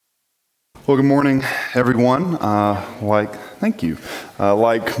Well, good morning, everyone. Thank you.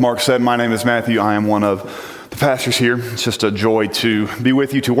 Like Mark said, my name is Matthew. I am one of the pastors here. It's just a joy to be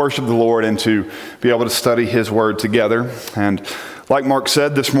with you, to worship the Lord, and to be able to study His Word together. And like Mark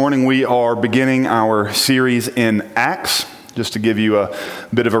said, this morning we are beginning our series in Acts. Just to give you a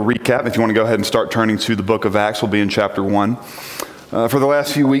bit of a recap, if you want to go ahead and start turning to the book of Acts, we'll be in chapter 1. For the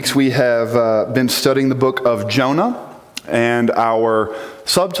last few weeks, we have been studying the book of Jonah. And our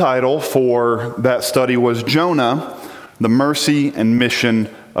subtitle for that study was Jonah, the Mercy and Mission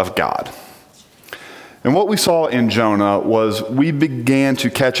of God. And what we saw in Jonah was we began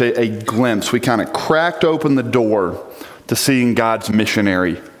to catch a glimpse. We kind of cracked open the door to seeing God's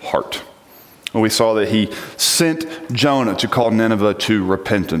missionary heart. And we saw that He sent Jonah to call Nineveh to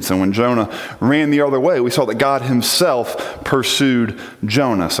repentance. And when Jonah ran the other way, we saw that God Himself pursued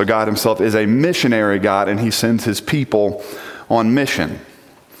Jonah. So God Himself is a missionary God, and He sends His people on mission.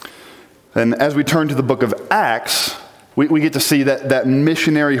 And as we turn to the book of Acts, we get to see that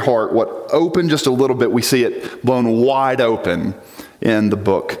missionary heart, what opened just a little bit, we see it blown wide open in the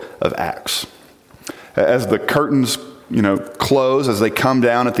book of Acts. As the curtains close, as they come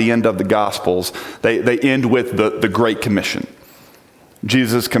down at the end of the Gospels, they end with the Great Commission.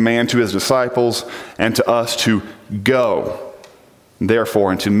 Jesus' command to His disciples and to us to go,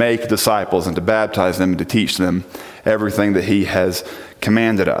 therefore, and to make disciples and to baptize them and to teach them everything that He has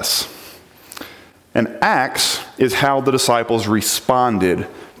commanded us. And Acts is how the disciples responded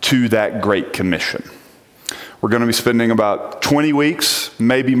to that Great Commission. We're going to be spending about 20 weeks,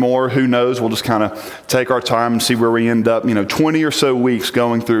 maybe more, who knows. We'll just kind of take our time and see where we end up. 20 or so weeks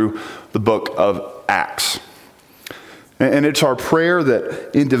going through the book of Acts. And it's our prayer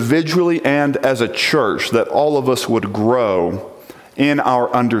that individually and as a church, that all of us would grow in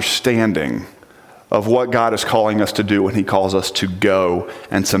our understanding of what God is calling us to do when He calls us to go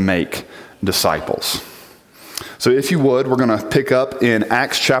and to make disciples. So if you would, we're going to pick up in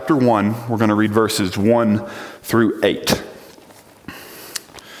Acts chapter 1. We're going to read verses 1 through 8.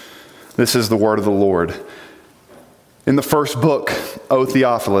 This is the word of the Lord. In the first book, O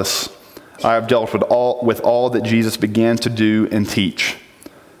Theophilus, I have dealt with all that Jesus began to do and teach,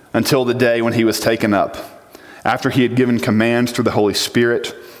 until the day when He was taken up, after He had given commands through the Holy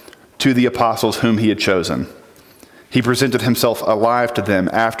Spirit to the apostles whom He had chosen. He presented Himself alive to them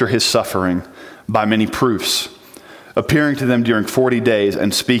after His suffering by many proofs, appearing to them during 40 days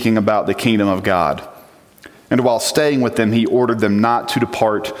and speaking about the kingdom of God. And while staying with them, He ordered them not to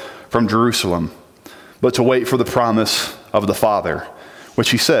depart from Jerusalem, but to wait for the promise of the Father,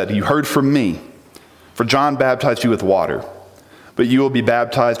 which He said, "You heard from me, for John baptized you with water, but you will be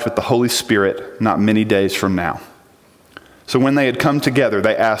baptized with the Holy Spirit not many days from now." So when they had come together,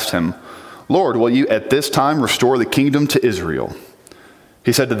 they asked Him, "Lord, will you at this time restore the kingdom to Israel?"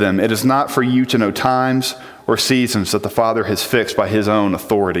 He said to them, "It is not for you to know times or seasons that the Father has fixed by His own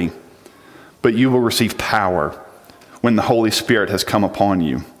authority, but you will receive power when the Holy Spirit has come upon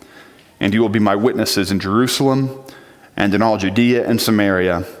you, and you will be my witnesses in Jerusalem and in all Judea and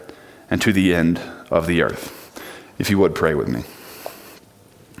Samaria and to the end of the earth." If you would, pray with me.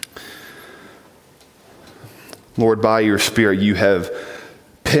 Lord, by your Spirit, you have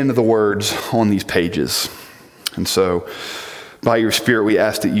penned the words on these pages. And so, by your Spirit, we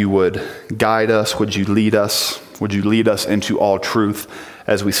ask that you would guide us. Would you lead us? Would you lead us into all truth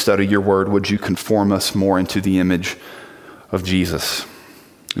as we study your word? Would you conform us more into the image of Jesus?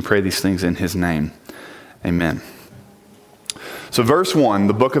 We pray these things in His name. Amen. So verse 1,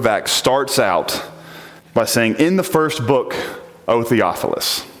 the book of Acts, starts out by saying, "In the first book, O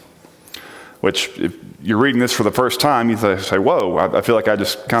Theophilus," which, if you're reading this for the first time, you say, whoa, I feel like I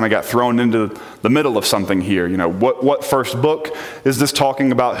just kind of got thrown into the middle of something here. What first book is this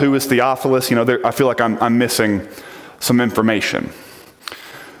talking about? Who is Theophilus? I feel like I'm missing some information.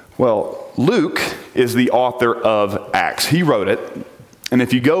 Well, Luke is the author of Acts. He wrote it. And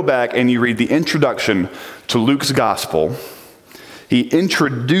if you go back and you read the introduction to Luke's gospel, he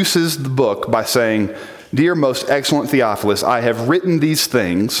introduces the book by saying, "Dear most excellent Theophilus, I have written these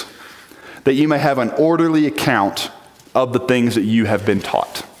things that you may have an orderly account of the things that you have been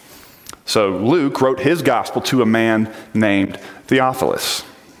taught." So Luke wrote his gospel to a man named Theophilus.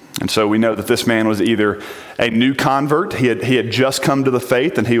 And so we know that this man was either a new convert, he had just come to the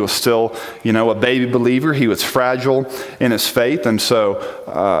faith, and he was still, a baby believer. He was fragile in his faith. And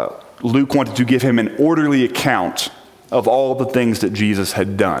so Luke wanted to give him an orderly account of all the things that Jesus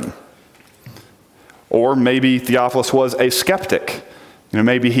had done. Or maybe Theophilus was a skeptic.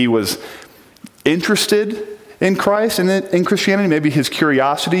 Maybe he was interested in Christ and in Christianity. Maybe his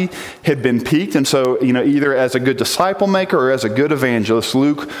curiosity had been piqued. And so, either as a good disciple maker or as a good evangelist,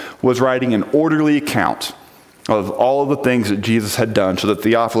 Luke was writing an orderly account of all of the things that Jesus had done so that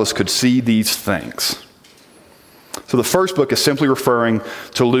Theophilus could see these things. So the first book is simply referring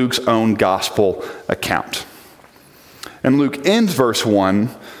to Luke's own gospel account. And Luke ends verse 1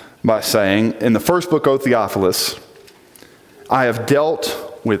 by saying, in the first book, O Theophilus, I have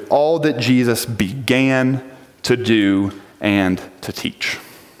dealt with all that Jesus began to do and to teach.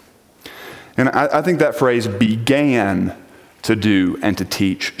 And I think that phrase, began to do and to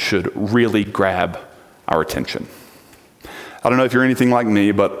teach, should really grab our attention. I don't know if you're anything like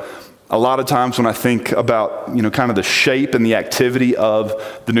me, but a lot of times when I think about, kind of the shape and the activity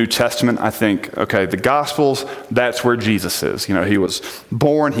of the New Testament, I think, okay, the Gospels, that's where Jesus is. He was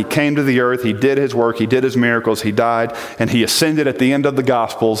born, he came to the earth, he did his work, he did his miracles, he died, and he ascended at the end of the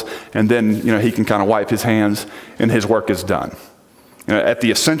Gospels, and then, he can kind of wipe his hands and his work is done. At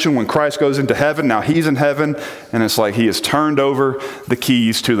the ascension, when Christ goes into heaven, now he's in heaven, and it's like he has turned over the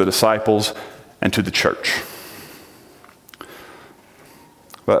keys to the disciples and to the church.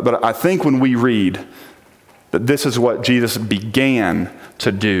 But I think when we read that this is what Jesus began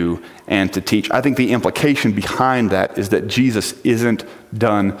to do and to teach, I think the implication behind that is that Jesus isn't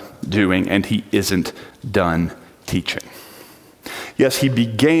done doing and he isn't done teaching. Yes, he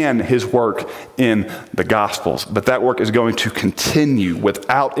began his work in the Gospels, but that work is going to continue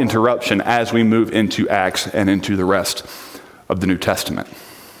without interruption as we move into Acts and into the rest of the New Testament.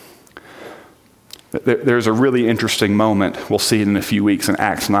 There's a really interesting moment. We'll see it in a few weeks in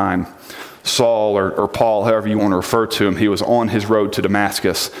Acts 9. Saul or Paul, however you want to refer to him, he was on his road to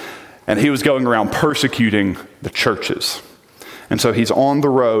Damascus, and he was going around persecuting the churches. And so he's on the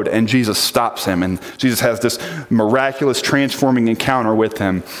road, and Jesus stops him, and Jesus has this miraculous transforming encounter with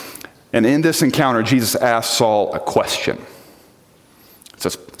him. And in this encounter, Jesus asks Saul a question. He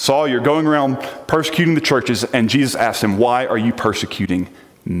says, Saul, you're going around persecuting the churches, and Jesus asks him, why are you persecuting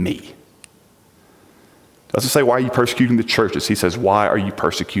me? Doesn't say, why are you persecuting the churches? He says, why are you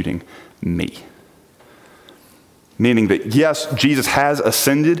persecuting me? Meaning that, yes, Jesus has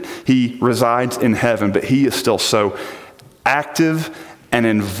ascended. He resides in heaven, but he is still so active and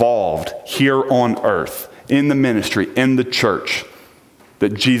involved here on earth, in the ministry, in the church,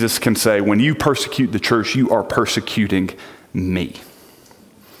 that Jesus can say, when you persecute the church, you are persecuting me.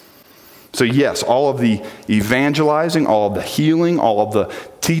 So yes, all of the evangelizing, all of the healing, all of the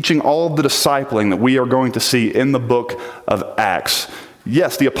teaching, all of the discipling that we are going to see in the book of Acts,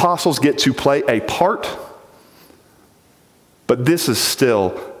 yes, the apostles get to play a part, but this is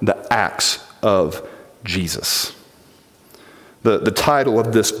still the Acts of Jesus. The title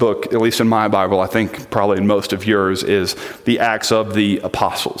of this book, at least in my Bible, I think probably in most of yours, is The Acts of the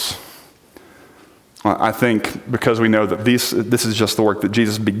Apostles. I think because we know that this is just the work that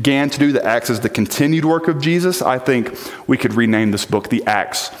Jesus began to do, the Acts is the continued work of Jesus, I think we could rename this book The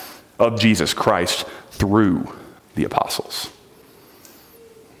Acts of Jesus Christ through the Apostles.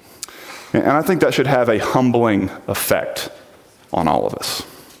 And I think that should have a humbling effect on all of us.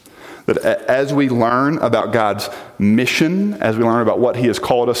 That as we learn about God's mission, as we learn about what he has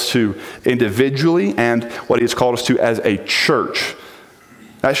called us to individually and what he has called us to as a church,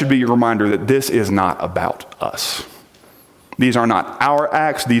 that should be a reminder that this is not about us. These are not our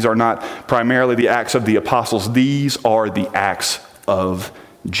acts. These are not primarily the acts of the apostles. These are the acts of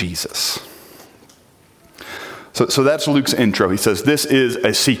Jesus. So that's Luke's intro. He says this is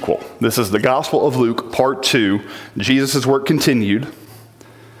a sequel. This is the Gospel of Luke, part 2. Jesus' work continued.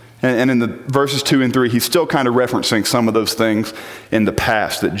 And in the verses 2 and 3, he's still kind of referencing some of those things in the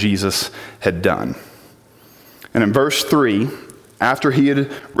past that Jesus had done. And in verse 3, after he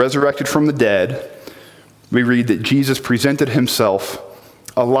had resurrected from the dead, we read that Jesus presented himself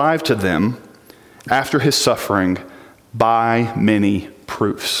alive to them after his suffering by many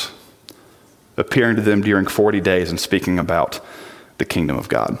proofs, appearing to them during 40 days and speaking about the kingdom of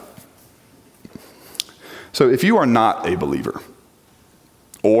God. So if you are not a believer,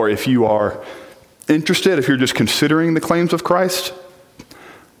 or if you are interested, if you're just considering the claims of Christ,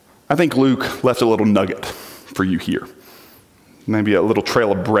 I think Luke left a little nugget for you here. Maybe a little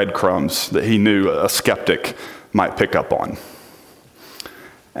trail of breadcrumbs that he knew a skeptic might pick up on.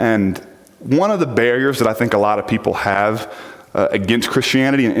 And one of the barriers that I think a lot of people have against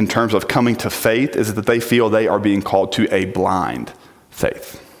Christianity in terms of coming to faith is that they feel they are being called to a blind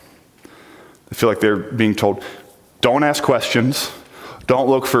faith. They feel like they're being told, don't ask questions, don't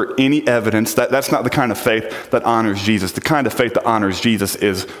look for any evidence. That's not the kind of faith that honors Jesus. The kind of faith that honors Jesus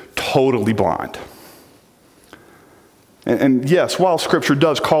is totally blind. And yes, while Scripture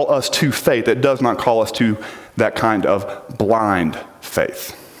does call us to faith, it does not call us to that kind of blind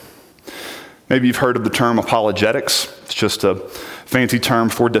faith. Maybe you've heard of the term apologetics. It's just a fancy term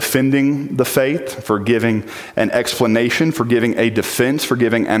for defending the faith, for giving an explanation, for giving a defense, for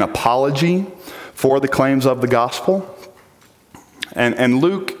giving an apology for the claims of the gospel. And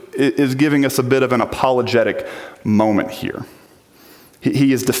Luke is giving us a bit of an apologetic moment here.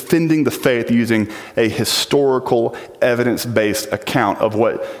 He is defending the faith using a historical, evidence-based account of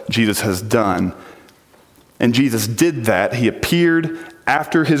what Jesus has done. And Jesus did that. He appeared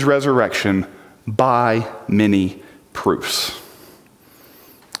after his resurrection by many proofs.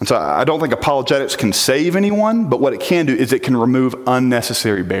 And so I don't think apologetics can save anyone, but what it can do is it can remove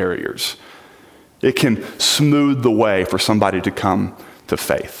unnecessary barriers. It can smooth the way for somebody to come to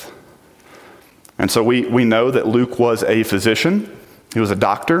faith. And so we know that Luke was a physician. He was a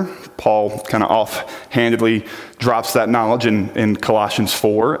doctor. Paul kind of offhandedly drops that knowledge in Colossians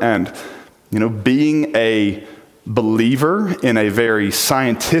 4. And, being a believer in a very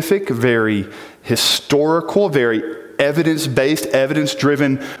scientific, very historical, very evidence-based,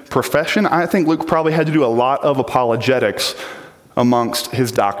 evidence-driven profession, I think Luke probably had to do a lot of apologetics amongst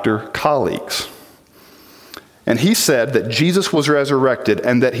his doctor colleagues. And he said that Jesus was resurrected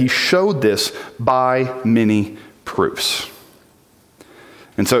and that he showed this by many proofs.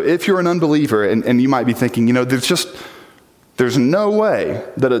 And so if you're an unbeliever and you might be thinking, there's no way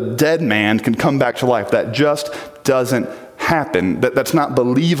that a dead man can come back to life. That just doesn't happen. That's not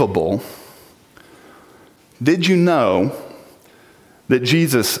believable. Did you know that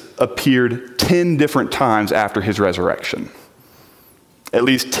Jesus appeared 10 different times after his resurrection? At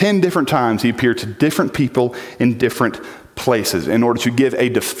least 10 different times he appeared to different people in different places in order to give a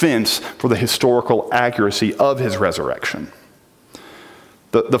defense for the historical accuracy of his resurrection.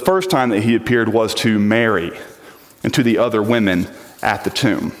 The first time that he appeared was to Mary and to the other women at the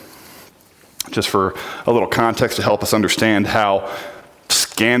tomb. Just for a little context to help us understand how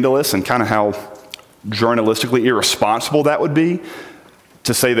scandalous and kind of how journalistically irresponsible that would be,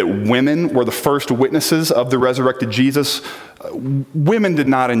 to say that women were the first witnesses of the resurrected Jesus. Women did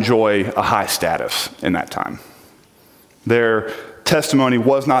not enjoy a high status in that time. Their testimony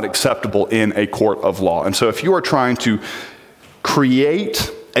was not acceptable in a court of law. And so if you are trying to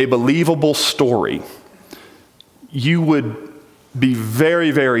create a believable story, you would be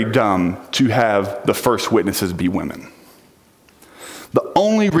very, very dumb to have the first witnesses be women. The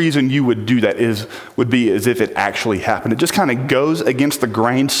only reason you would do that would be as if it actually happened. It just kind of goes against the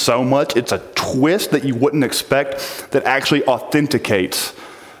grain so much. It's a twist that you wouldn't expect that actually authenticates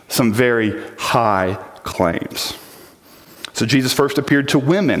some very high claims. So Jesus first appeared to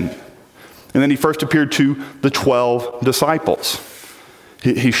women, and then he first appeared to the 12 disciples.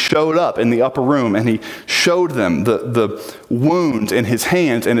 He showed up in the upper room and he showed them the wounds in his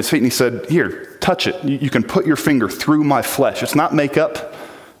hands and his feet. And he said, "Here, touch it. You can put your finger through my flesh. It's not makeup.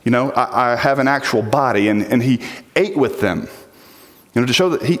 I have an actual body." And he ate with them, to show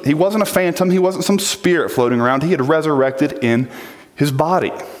that he wasn't a phantom. He wasn't some spirit floating around. He had resurrected in his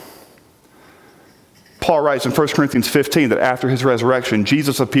body. Paul writes in 1 Corinthians 15 that after his resurrection,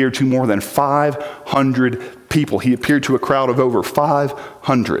 Jesus appeared to more than 500 people. He appeared to a crowd of over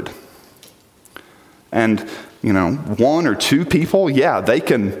 500. And, one or two people, they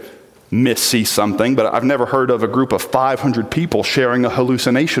can missee something, but I've never heard of a group of 500 people sharing a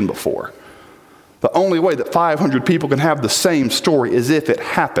hallucination before. The only way that 500 people can have the same story is if it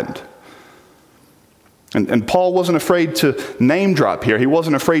happened. And Paul wasn't afraid to name drop here. He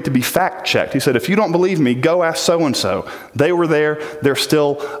wasn't afraid to be fact checked. He said, if you don't believe me, go ask so-and-so. They were there. They're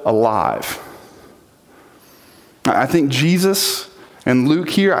still alive. I think Jesus and Luke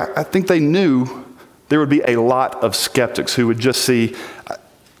here, I think they knew there would be a lot of skeptics who would just see,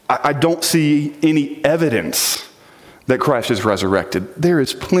 I don't see any evidence that Christ is resurrected. There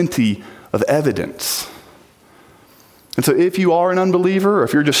is plenty of evidence. And so if you are an unbeliever, or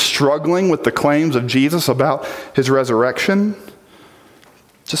if you're just struggling with the claims of Jesus about his resurrection,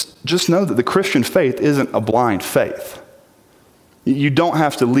 just know that the Christian faith isn't a blind faith. You don't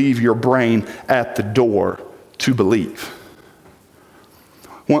have to leave your brain at the door to believe.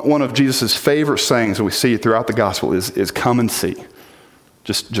 One of Jesus' favorite sayings that we see throughout the gospel is come and see.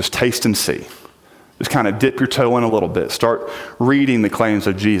 Just taste and see. Just kind of dip your toe in a little bit. Start reading the claims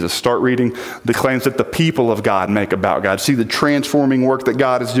of Jesus. Start reading the claims that the people of God make about God. See the transforming work that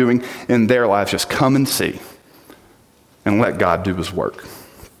God is doing in their lives. Just come and see and let God do his work.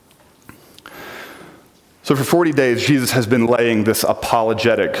 So for 40 days, Jesus has been laying this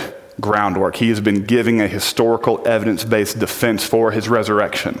apologetic groundwork. He has been giving a historical, evidence-based defense for his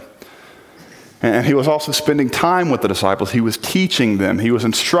resurrection. And he was also spending time with the disciples. He was teaching them. He was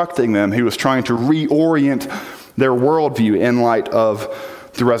instructing them. He was trying to reorient their worldview in light of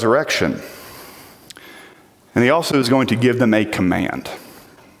the resurrection. And he also is going to give them a command.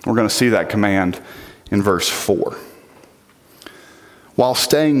 We're going to see that command in verse 4. While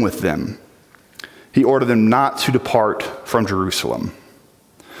staying with them, he ordered them not to depart from Jerusalem,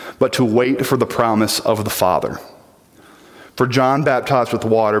 but to wait for the promise of the Father. For John baptized with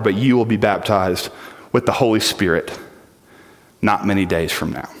water, but you will be baptized with the Holy Spirit not many days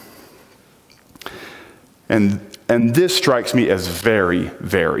from now. And this strikes me as very,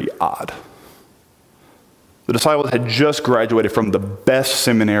 very odd. The disciples had just graduated from the best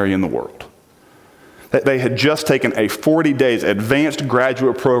seminary in the world. They had just taken a 40 days advanced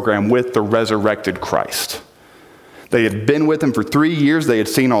graduate program with the resurrected Christ. They had been with him for 3 years. They had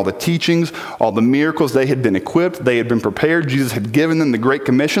seen all the teachings, all the miracles. They had been equipped. They had been prepared. Jesus had given them the Great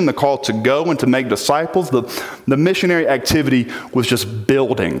Commission, the call to go and to make disciples. The missionary activity was just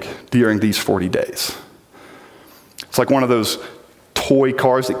building during these 40 days. It's like one of those toy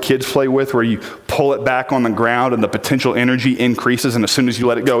cars that kids play with where you pull it back on the ground and the potential energy increases, and as soon as you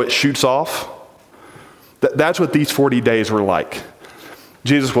let it go, it shoots off. That's what these 40 days were like.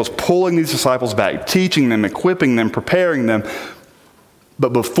 Jesus was pulling these disciples back, teaching them, equipping them, preparing them.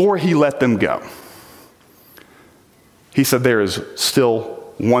 But before he let them go, he said, there is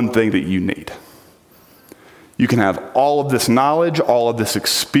still one thing that you need. You can have all of this knowledge, all of this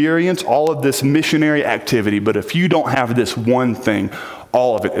experience, all of this missionary activity, but if you don't have this one thing,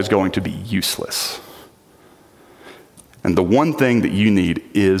 all of it is going to be useless. And the one thing that you need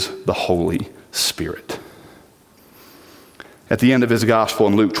is the Holy Spirit. At the end of his gospel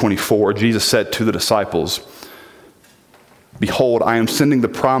in Luke 24, Jesus said to the disciples, "Behold, I am sending the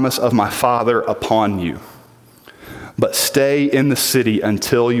promise of my Father upon you, but stay in the city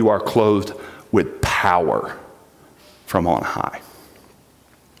until you are clothed with power from on high."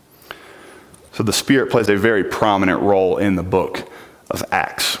 So the Spirit plays a very prominent role in the book of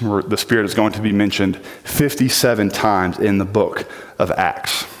Acts. The Spirit is going to be mentioned 57 times in the book of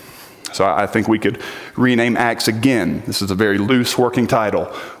Acts. So I think we could rename Acts again. This is a very loose working title.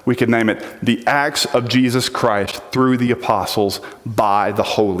 We could name it The Acts of Jesus Christ through the Apostles by the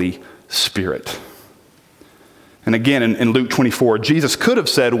Holy Spirit. And again, in Luke 24, Jesus could have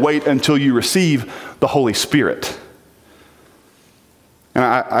said, wait until you receive the Holy Spirit. And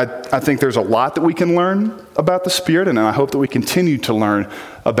I think there's a lot that we can learn about the Spirit, and I hope that we continue to learn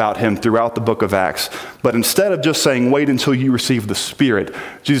about him throughout the book of Acts. But instead of just saying, wait until you receive the Spirit,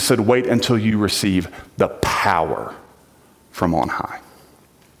 Jesus said, wait until you receive the power from on high.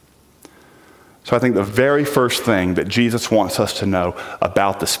 So I think the very first thing that Jesus wants us to know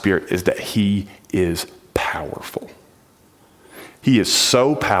about the Spirit is that he is powerful. He is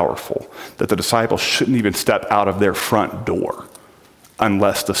so powerful that the disciples shouldn't even step out of their front door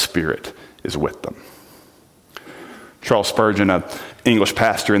unless the Spirit is with them. Charles Spurgeon, an English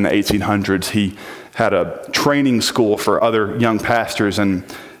pastor in the 1800s, he had a training school for other young pastors, and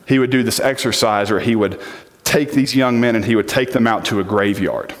he would do this exercise where he would take these young men and he would take them out to a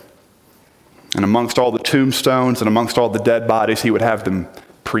graveyard. And amongst all the tombstones and amongst all the dead bodies, he would have them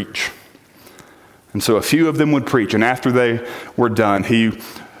preach. And so a few of them would preach, and after they were done, he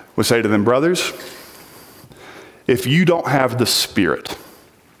would say to them, brothers, if you don't have the Spirit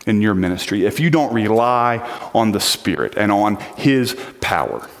in your ministry, if you don't rely on the Spirit and on his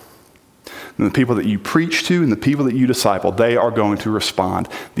power, then the people that you preach to and the people that you disciple, they are going to respond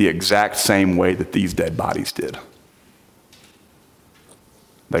the exact same way that these dead bodies did.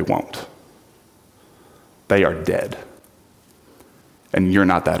 They won't. They are dead. And you're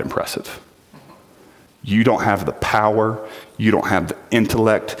not that impressive. You don't have the power, you don't have the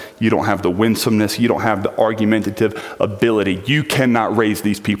intellect, you don't have the winsomeness, you don't have the argumentative ability. You cannot raise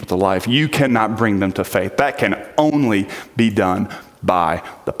these people to life. You cannot bring them to faith. That can only be done by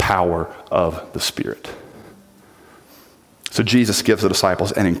the power of the Spirit. So Jesus gives the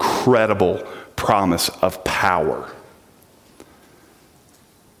disciples an incredible promise of power.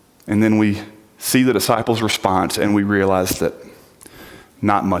 And then we see the disciples' response and we realize that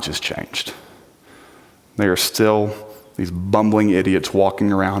not much has changed. They are still these bumbling idiots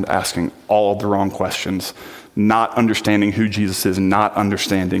walking around asking all of the wrong questions, not understanding who Jesus is, not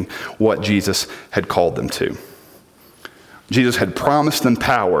understanding what Jesus had called them to. Jesus had promised them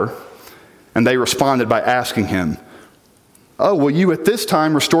power, and they responded by asking him, "Oh, will you at this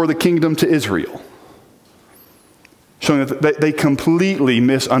time restore the kingdom to Israel?" Showing that they completely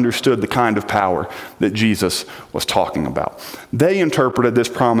misunderstood the kind of power that Jesus was talking about. They interpreted this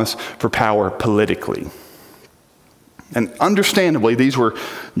promise for power politically. And understandably, these were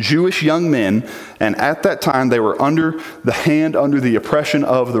Jewish young men, and at that time they were under the oppression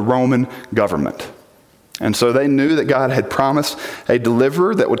of the Roman government. And so they knew that God had promised a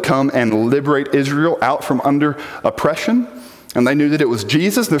deliverer that would come and liberate Israel out from under oppression. And they knew that it was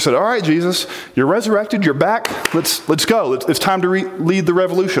Jesus. They said, all right, Jesus, you're resurrected, you're back, let's go. It's time to lead the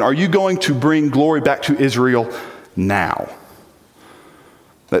revolution. Are you going to bring glory back to Israel now?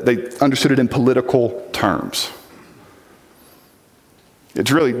 They understood it in political terms.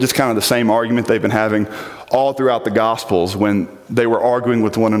 It's really just kind of the same argument they've been having all throughout the Gospels when they were arguing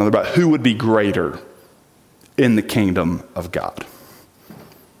with one another about who would be greater in the kingdom of God.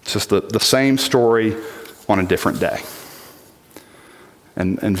 It's just the same story on a different day.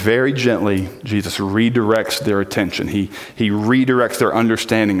 And very gently, Jesus redirects their attention. He redirects their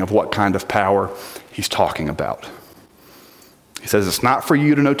understanding of what kind of power he's talking about. He says, it's not for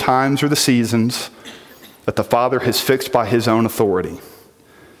you to know times or the seasons that the Father has fixed by his own authority.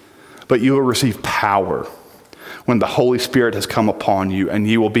 But you will receive power when the Holy Spirit has come upon you, and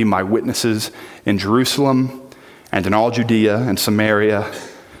you will be my witnesses in Jerusalem and in all Judea and Samaria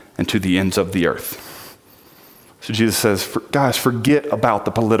and to the ends of the earth. So Jesus says, guys, forget about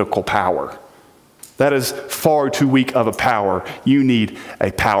the political power. That is far too weak of a power. You need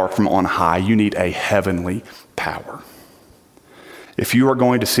a power from on high. You need a heavenly power. If you are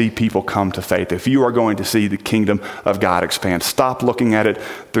going to see people come to faith, if you are going to see the kingdom of God expand, stop looking at it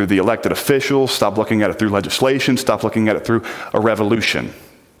through the elected officials, stop looking at it through legislation, stop looking at it through a revolution.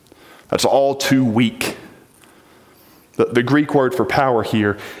 That's all too weak. The Greek word for power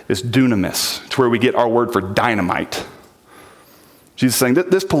here is dunamis. It's where we get our word for dynamite. Jesus is saying that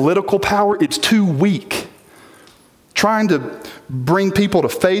this political power, it's too weak. Trying to bring people to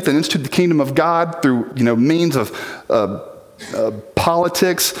faith and institute the kingdom of God through means of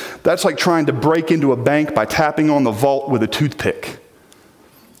politics, that's like trying to break into a bank by tapping on the vault with a toothpick.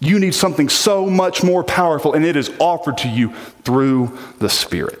 You need something so much more powerful, and it is offered to you through the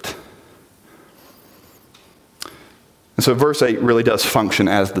Spirit. And so verse 8 really does function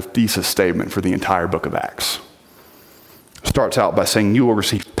as the thesis statement for the entire book of Acts. It starts out by saying, you will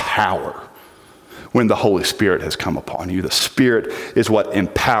receive power when the Holy Spirit has come upon you. The Spirit is what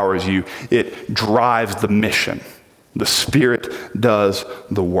empowers you. It drives the mission. The Spirit does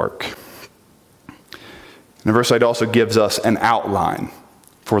the work. And verse 8 also gives us an outline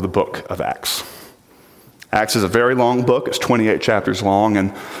for the book of Acts. Acts is a very long book. It's 28 chapters long.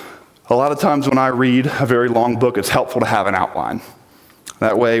 And a lot of times when I read a very long book, it's helpful to have an outline.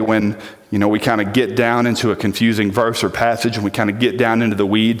 That way when we kind of get down into a confusing verse or passage and we kind of get down into the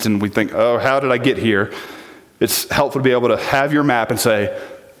weeds and we think, oh, how did I get here? It's helpful to be able to have your map and say,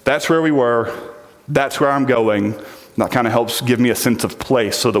 that's where we were, that's where I'm going. That kind of helps give me a sense of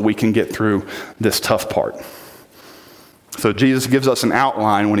place so that we can get through this tough part. So Jesus gives us an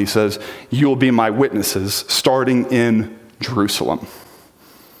outline when he says, you will be my witnesses starting in Jerusalem.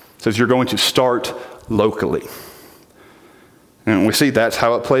 He says you're going to start locally. And we see that's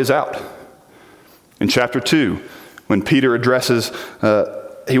how it plays out. In chapter 2, when Peter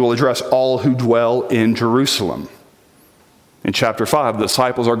he will address all who dwell in Jerusalem. In chapter 5, the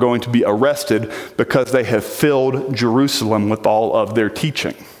disciples are going to be arrested because they have filled Jerusalem with all of their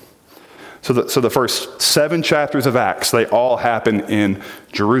teaching. So the first 7 chapters of Acts, they all happen in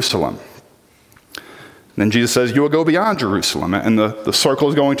Jerusalem. And then Jesus says, you will go beyond Jerusalem, and the circle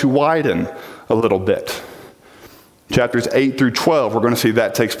is going to widen a little bit. Chapters 8 through 12, we're going to see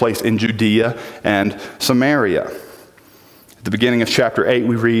that takes place in Judea and Samaria. At the beginning of chapter 8,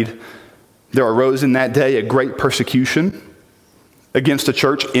 we read, there arose in that day a great persecution against the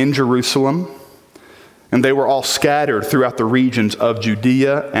church in Jerusalem, and they were all scattered throughout the regions of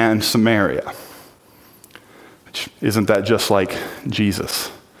Judea and Samaria. Isn't that just like Jesus?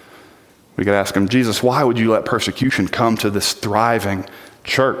 We could ask him, Jesus, why would you let persecution come to this thriving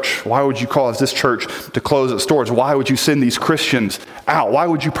church? Why would you cause this church to close its doors? Why would you send these Christians out? Why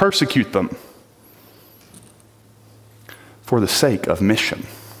would you persecute them? For the sake of mission.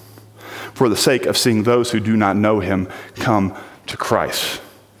 For the sake of seeing those who do not know him come to Christ.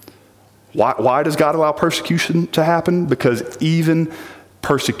 Why does God allow persecution to happen? Because even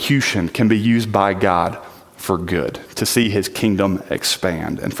persecution can be used by God for good, to see his kingdom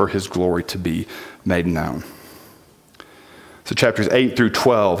expand and for his glory to be made known. So chapters 8 through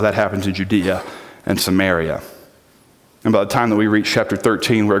 12, that happens in Judea and Samaria. And by the time that we reach chapter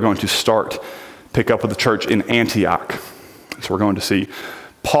 13, we're going to pick up with the church in Antioch. So we're going to see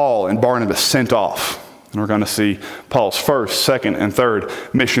Paul and Barnabas sent off. And we're going to see Paul's first, second, and third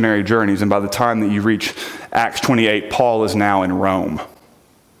missionary journeys. And by the time that you reach Acts 28, Paul is now in Rome.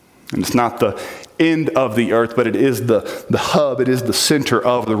 And it's not the end of the earth, but it is the hub, it is the center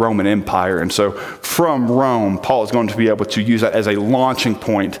of the Roman Empire. And so from Rome, Paul is going to be able to use that as a launching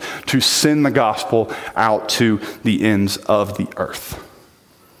point to send the gospel out to the ends of the earth.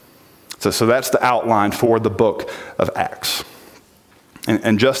 So that's the outline for the book of Acts.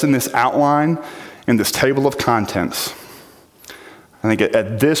 And just in this outline, in this table of contents, I think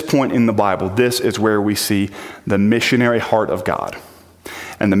at this point in the Bible, this is where we see the missionary heart of God.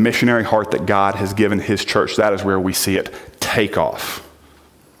 And the missionary heart that God has given his church, that is where we see it take off.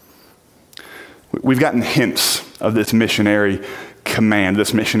 We've gotten hints of this missionary command,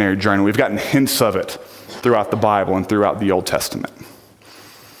 this missionary journey. We've gotten hints of it throughout the Bible and throughout the Old Testament.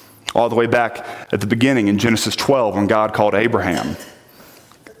 All the way back at the beginning in Genesis 12, when God called Abraham,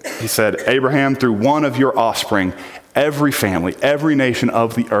 he said, Abraham, through one of your offspring, every family, every nation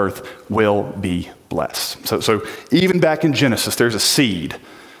of the earth will be blessed. So even back in Genesis, there's a seed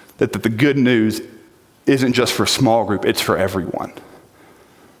that the good news isn't just for a small group, it's for everyone.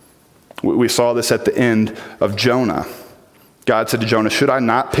 We saw this at the end of Jonah. God said to Jonah, should I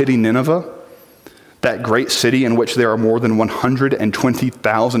not pity Nineveh, that great city in which there are more than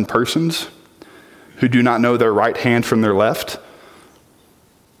 120,000 persons who do not know their right hand from their left?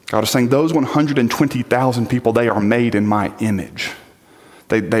 God is saying those 120,000 people, they are made in my image.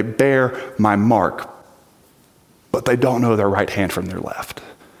 They bear my mark, but they don't know their right hand from their left.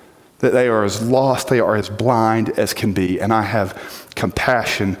 That they are as lost, they are as blind as can be, and I have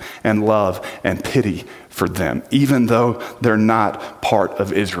compassion and love and pity for them. Even though they're not part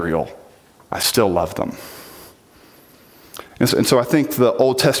of Israel, I still love them. And so I think the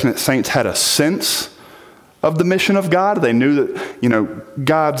Old Testament saints had a sense of the mission of God. They knew that,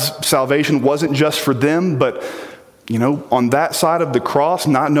 God's salvation wasn't just for them, but, on that side of the cross,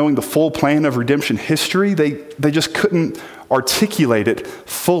 not knowing the full plan of redemption history, they just couldn't articulate it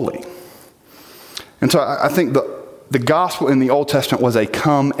fully. And so I think the gospel in the Old Testament was a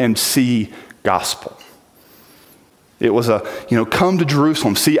come and see gospel. It was come to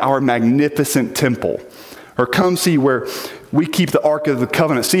Jerusalem, see our magnificent temple. Or come see where we keep the Ark of the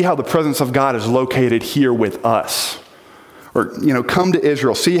Covenant. See how the presence of God is located here with us. Or, come to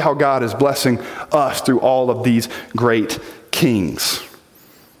Israel. See how God is blessing us through all of these great kings.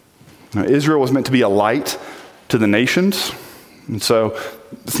 Now, Israel was meant to be a light to the nations. And so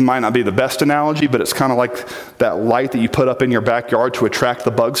this might not be the best analogy, but it's kind of like that light that you put up in your backyard to attract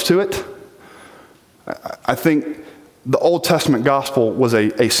the bugs to it. I think the Old Testament gospel was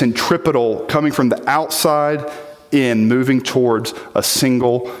a centripetal coming from the outside in, moving towards a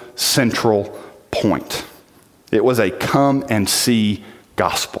single central point. It was a come and see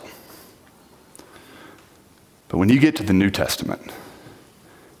gospel. But when you get to the New Testament,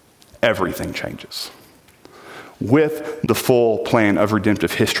 everything changes. With the full plan of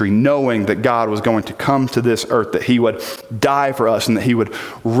redemptive history, knowing that God was going to come to this earth, that he would die for us and that he would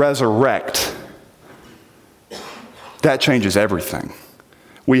resurrect, that changes everything.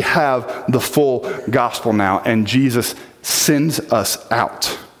 We have the full gospel now, and Jesus sends us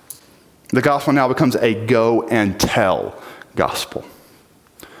out. The gospel now becomes a go and tell gospel.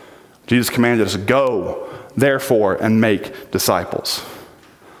 Jesus commanded us, go, therefore, and make disciples.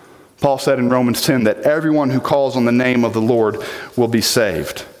 Paul said in Romans 10 that everyone who calls on the name of the Lord will be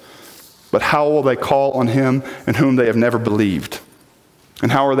saved. But how will they call on him in whom they have never believed?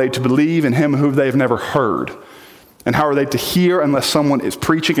 And how are they to believe in him whom they have never heard? And how are they to hear unless someone is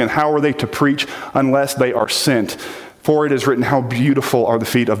preaching? And how are they to preach unless they are sent? For it is written, how beautiful are the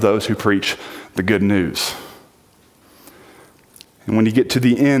feet of those who preach the good news. And when you get to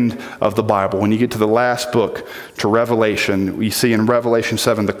the end of the Bible, when you get to the last book, to Revelation, we see in Revelation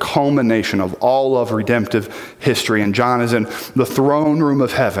 7 the culmination of all of redemptive history. And John is in the throne room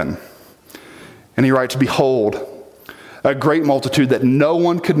of heaven. And he writes, behold, a great multitude that no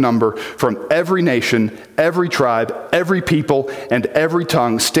one could number, from every nation, every tribe, every people, and every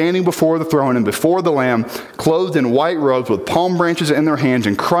tongue, standing before the throne and before the Lamb, clothed in white robes with palm branches in their hands,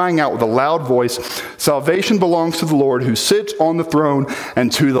 and crying out with a loud voice, salvation belongs to the Lord who sits on the throne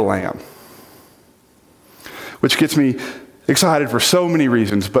and to the Lamb. Which gets me excited for so many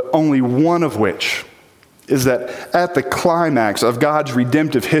reasons, but only one of which is that at the climax of God's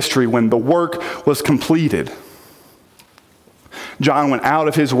redemptive history, when the work was completed, John went out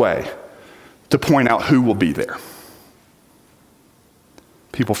of his way to point out who will be there.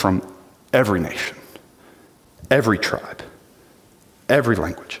 People from every nation, every tribe, every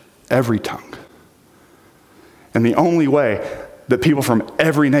language, every tongue. And the only way that people from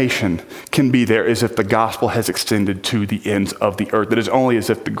every nation can be there is if the gospel has extended to the ends of the earth. It is only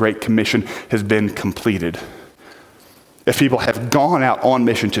as if the Great Commission has been completed. if people have gone out on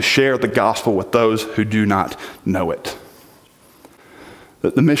mission to share the gospel with those who do not know it.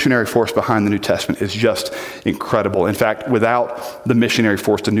 The missionary force behind the New Testament is just incredible. In fact, without the missionary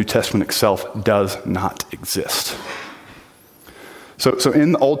force, the New Testament itself does not exist. So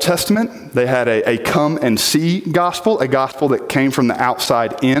in the Old Testament, they had a come and see gospel, a gospel that came from the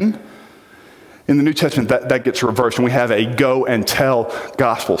outside in. In the New Testament, that gets reversed, and we have a go and tell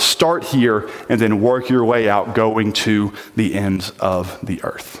gospel. Start here and then work your way out, going to the ends of the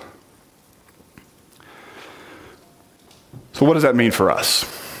earth. So what does that mean for us?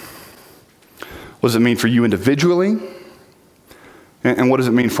 What does it mean for you individually? And what does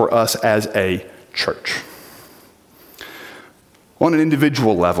it mean for us as a church? On an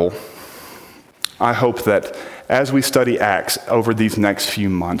individual level, I hope that as we study Acts over these next few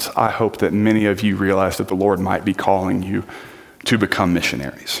months, I hope that many of you realize that the Lord might be calling you to become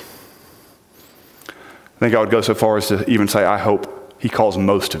missionaries. I think I would go so far as to even say I hope he calls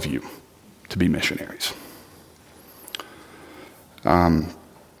most of you to be missionaries.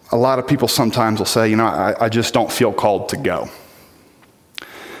 A lot of people sometimes will say, I just don't feel called to go.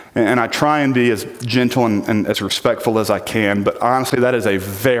 And I try and be as gentle and as respectful as I can, but honestly, that is a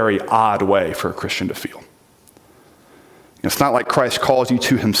very odd way for a Christian to feel. It's not like Christ calls you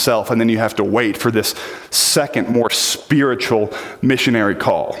to himself and then you have to wait for this second, more spiritual missionary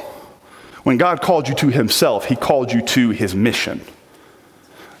call. When God called you to himself, he called you to his mission.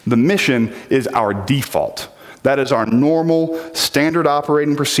 The mission is our default. That is our normal, standard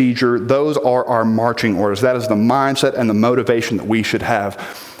operating procedure. Those are our marching orders. That is the mindset and the motivation that we should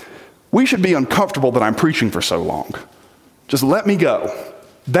have. We should be uncomfortable that I'm preaching for so long. Just let me go.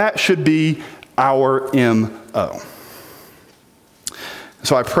 That should be our MO.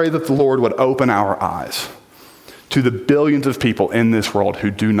 So I pray that the Lord would open our eyes to the billions of people in this world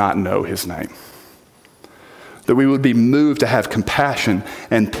who do not know his name. That we would be moved to have compassion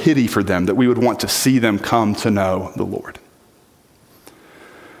and pity for them, that we would want to see them come to know the Lord.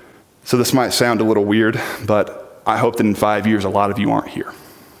 So this might sound a little weird, but I hope that in 5 years a lot of you aren't here.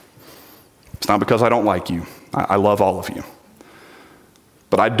 It's not because I don't like you. I love all of you.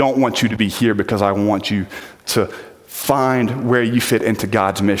 But I don't want you to be here because I want you to find where you fit into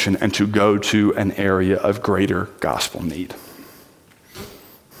God's mission and to go to an area of greater gospel need.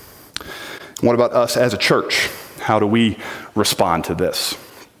 What about us as a church? How do we respond to this?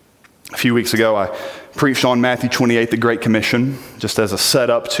 A few weeks ago, I preached on Matthew 28, the Great Commission, just as a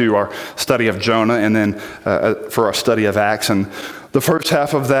setup to our study of Jonah and then for our study of Acts. And the first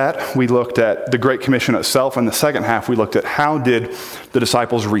half of that, we looked at the Great Commission itself, and the second half, we looked at how did the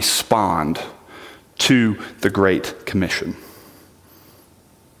disciples respond to the Great Commission.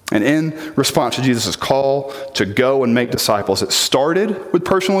 And in response to Jesus' call to go and make disciples, it started with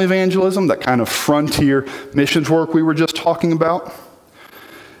personal evangelism, that kind of frontier missions work we were just talking about.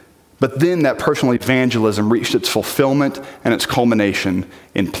 But then that personal evangelism reached its fulfillment and its culmination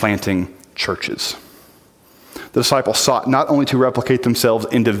in planting churches. The disciples sought not only to replicate themselves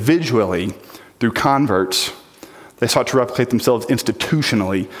individually through converts, they sought to replicate themselves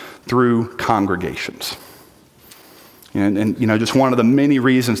institutionally through congregations. And just one of the many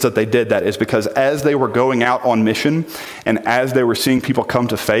reasons that they did that is because as they were going out on mission and as they were seeing people come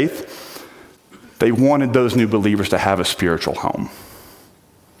to faith, they wanted those new believers to have a spiritual home.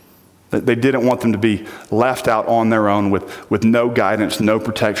 They didn't want them to be left out on their own with no guidance, no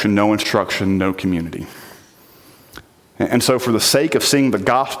protection, no instruction, no community. And so for the sake of seeing the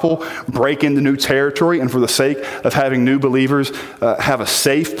gospel break into new territory and for the sake of having new believers have a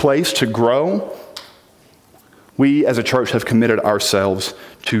safe place to grow, we as a church have committed ourselves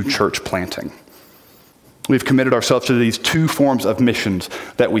to church planting. We've committed ourselves to these two forms of missions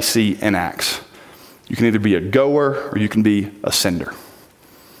that we see in Acts. You can either be a goer or you can be a sender.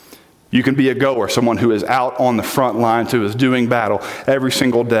 You can be a goer, someone who is out on the front lines, who is doing battle every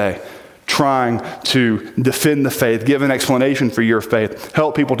single day, trying to defend the faith, give an explanation for your faith,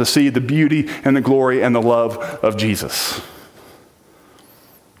 help people to see the beauty and the glory and the love of Jesus.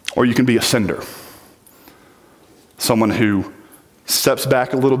 Or you can be a sender, someone who steps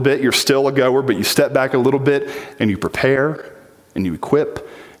back a little bit. You're still a goer, but you step back a little bit and you prepare and you equip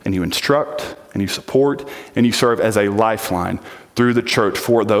and you instruct and you support and you serve as a lifeline through the church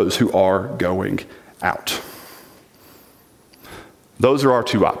for those who are going out. Those are our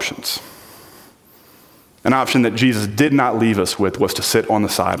two options. An option that Jesus did not leave us with was to sit on the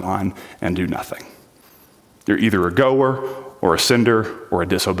sideline and do nothing. You're either a goer or a sender or a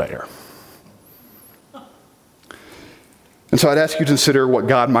disobeyer. And so I'd ask you to consider what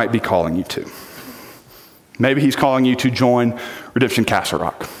God might be calling you to. Maybe he's calling you to join Redemption Castle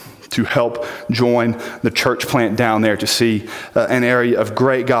Rock, to help join the church plant down there, to see an area of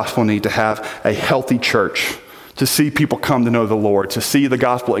great gospel need, to have a healthy church, to see people come to know the Lord, to see the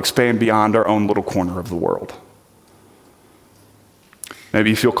gospel expand beyond our own little corner of the world. Maybe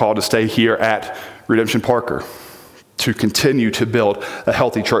you feel called to stay here at Redemption Parker, to continue to build a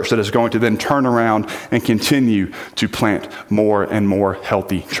healthy church that is going to then turn around and continue to plant more and more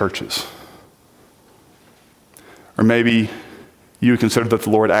healthy churches. Or maybe you consider that the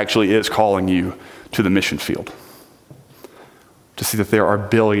Lord actually is calling you to the mission field, to see that there are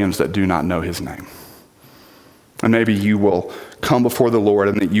billions that do not know his name. And maybe you will come before the Lord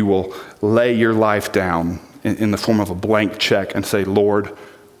and that you will lay your life down in the form of a blank check and say, Lord,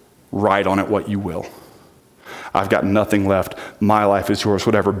 write on it what you will. I've got nothing left. My life is yours.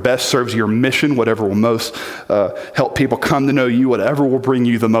 Whatever best serves your mission, whatever will most help people come to know you, whatever will bring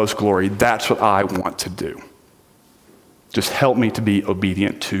you the most glory, that's what I want to do. Just help me to be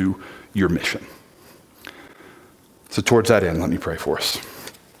obedient to your mission. So towards that end, let me pray for us.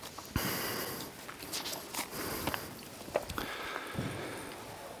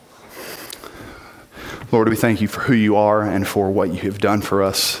 Lord, we thank you for who you are and for what you have done for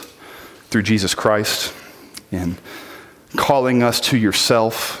us through Jesus Christ and calling us to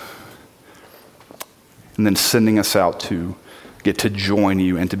yourself and then sending us out to get to join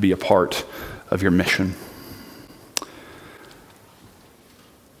you and to be a part of your mission.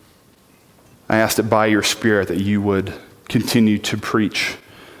 I ask that by your Spirit that you would continue to preach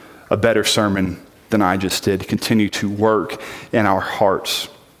a better sermon than I just did, continue to work in our hearts.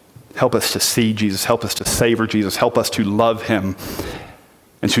 Help us to see Jesus, help us to savor Jesus, help us to love him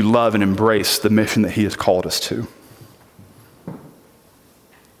and to love and embrace the mission that he has called us to.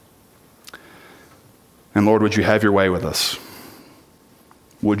 And Lord, would you have your way with us?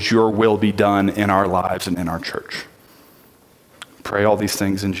 Would your will be done in our lives and in our church? Pray all these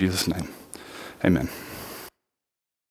things in Jesus' name. Amen.